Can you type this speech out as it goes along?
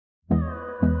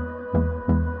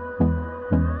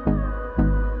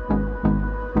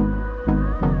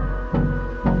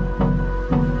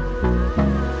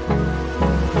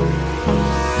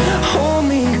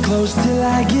close till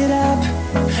I get up.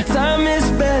 Time is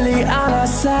barely on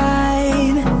our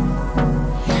side.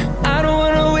 I don't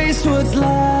wanna waste what's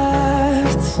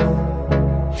left.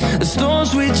 The storms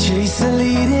we chase are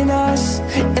leading us,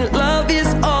 and love is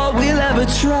all we'll ever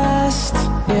trust.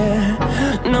 Yeah,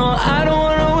 no, I don't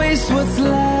wanna waste what's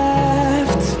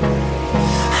left.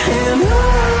 And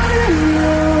on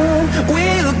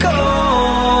we'll go,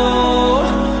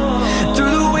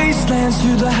 through the wastelands,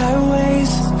 through the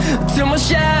highways, till my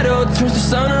shadow turns to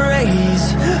sun rays.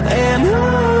 And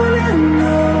on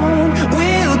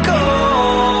we'll go,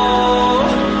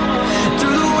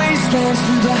 through the wastelands,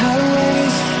 through the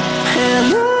highways,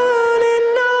 and on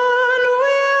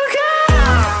we'll go.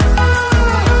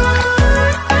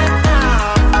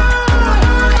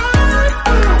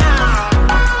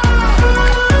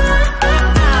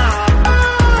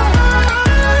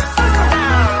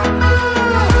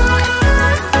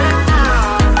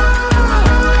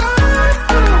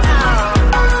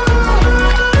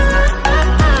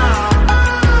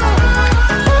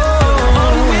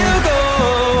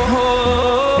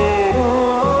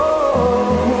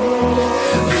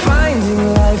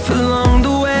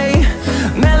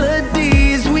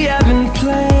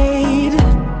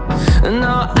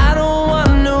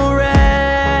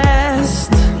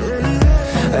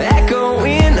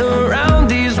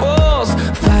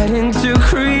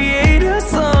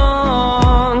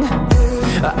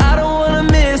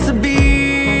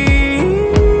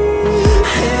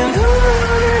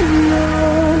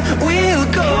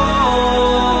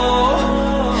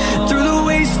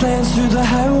 Through the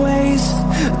highways,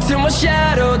 till my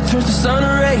shadow turns to sun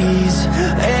rays.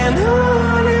 And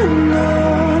on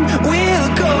we'll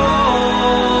go,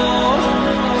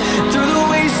 through the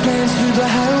wastelands, through the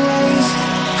highways,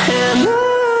 and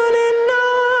on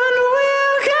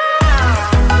we'll go.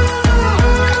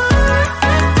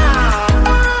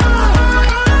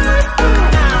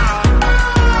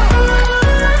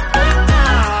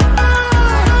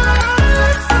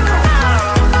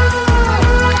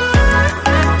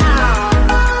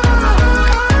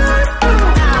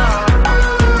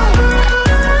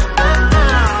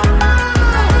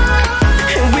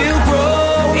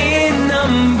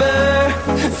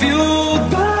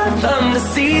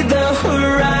 See the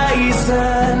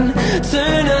horizon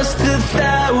turn us to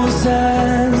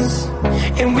thousands,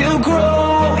 and we'll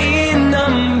grow in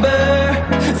number,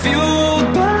 fueled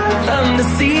by them to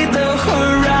see the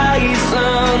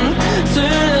horizon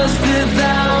turn us to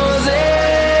thousands.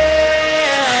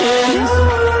 And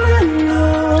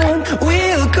on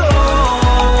we'll go,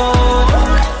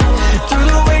 through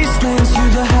the wastelands,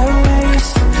 through the highways,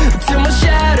 till my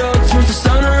shadow turns to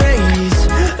sun rays.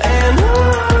 And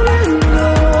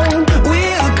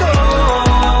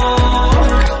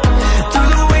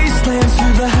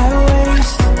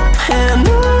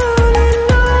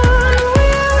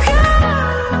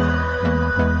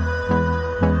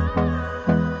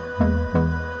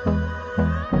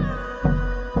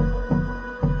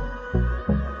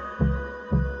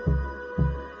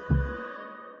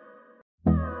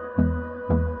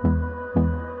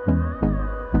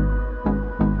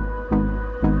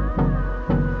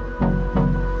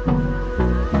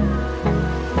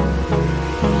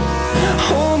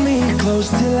close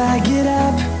till I get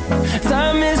up.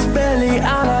 Time is barely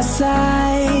on our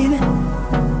side.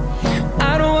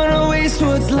 I don't wanna waste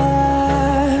what's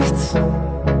left.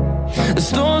 The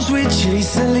storms we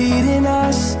chase are leading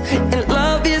us, and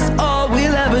love is all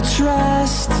we'll ever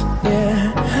trust.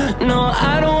 Yeah, no,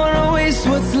 I don't wanna waste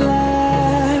what's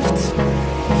left.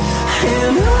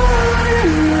 And on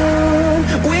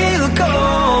we'll go,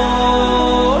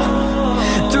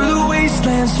 through the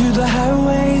wastelands, through the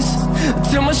highways,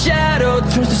 till my shadow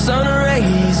turns to sun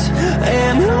rays.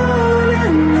 And on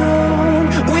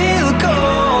we'll go,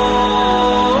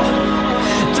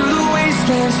 through the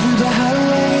wastelands, through the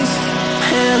highways,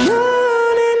 and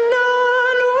on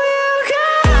we'll go.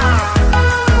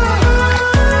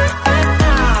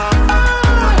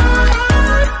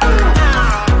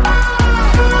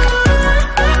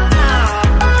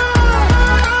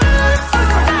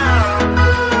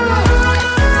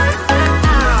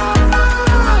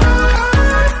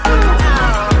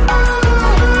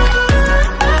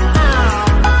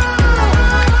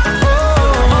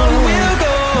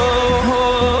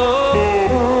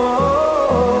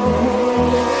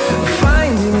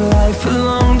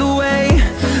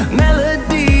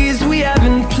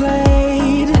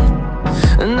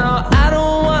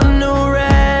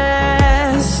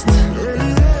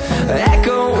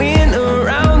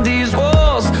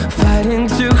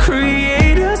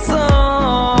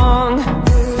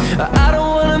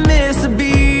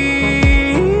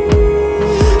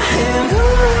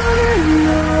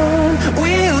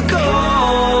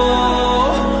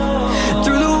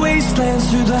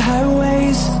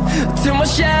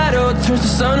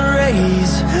 sun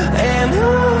rays. And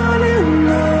on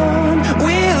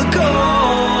we'll go,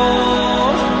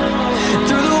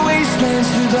 through the wastelands,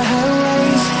 through the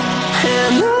highways,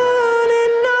 and on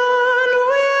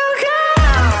we'll go.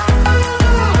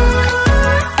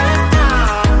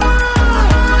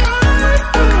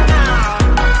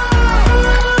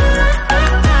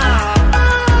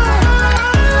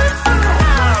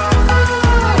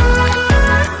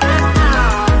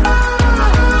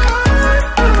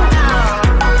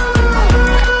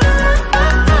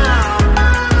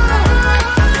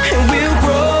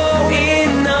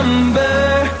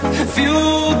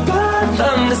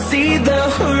 See the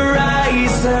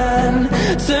horizon,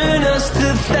 turn us to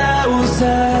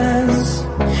thousands,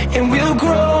 and we'll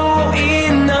grow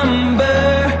in number,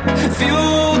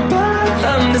 fueled by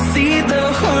them. To see the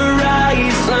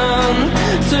horizon,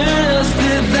 turn us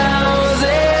to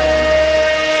thousands,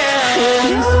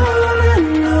 and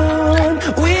on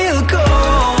we'll go,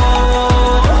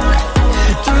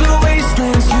 through the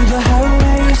wastelands, through the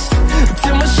highways,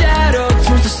 till my shadow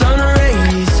turns to sun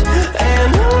rays.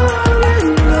 And on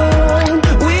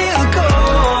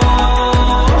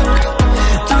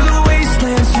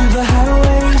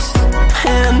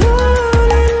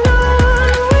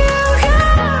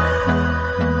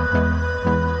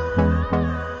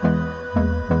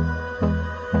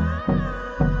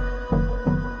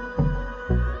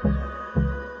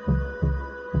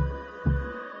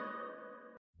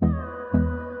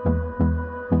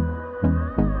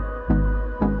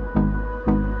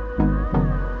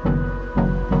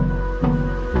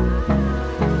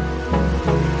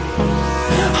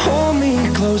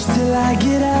close till I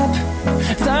get up.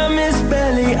 Time is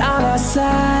barely on our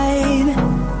side.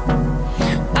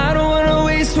 I don't wanna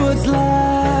waste what's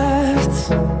left.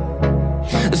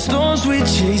 The storms we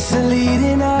chase are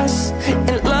leading us,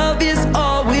 and love is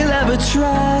all we'll ever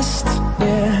trust.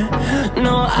 Yeah,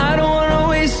 no, I don't wanna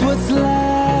waste what's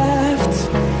left.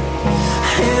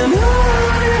 And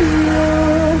on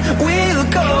we'll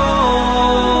go,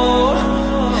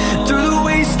 through the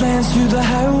wastelands, through the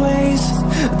highways,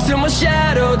 till my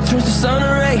shadow turns to sun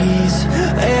rays.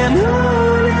 And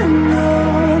on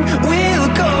we'll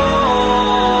go,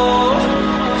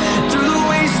 through the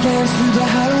wastelands, through the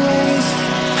highways,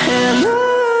 and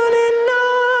on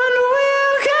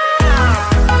we'll go.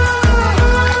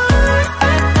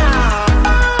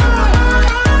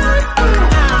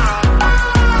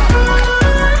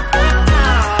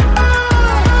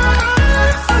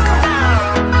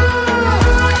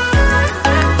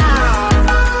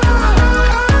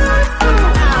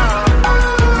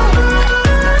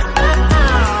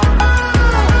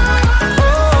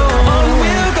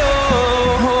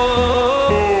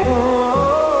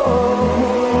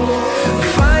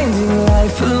 Finding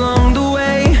life alone.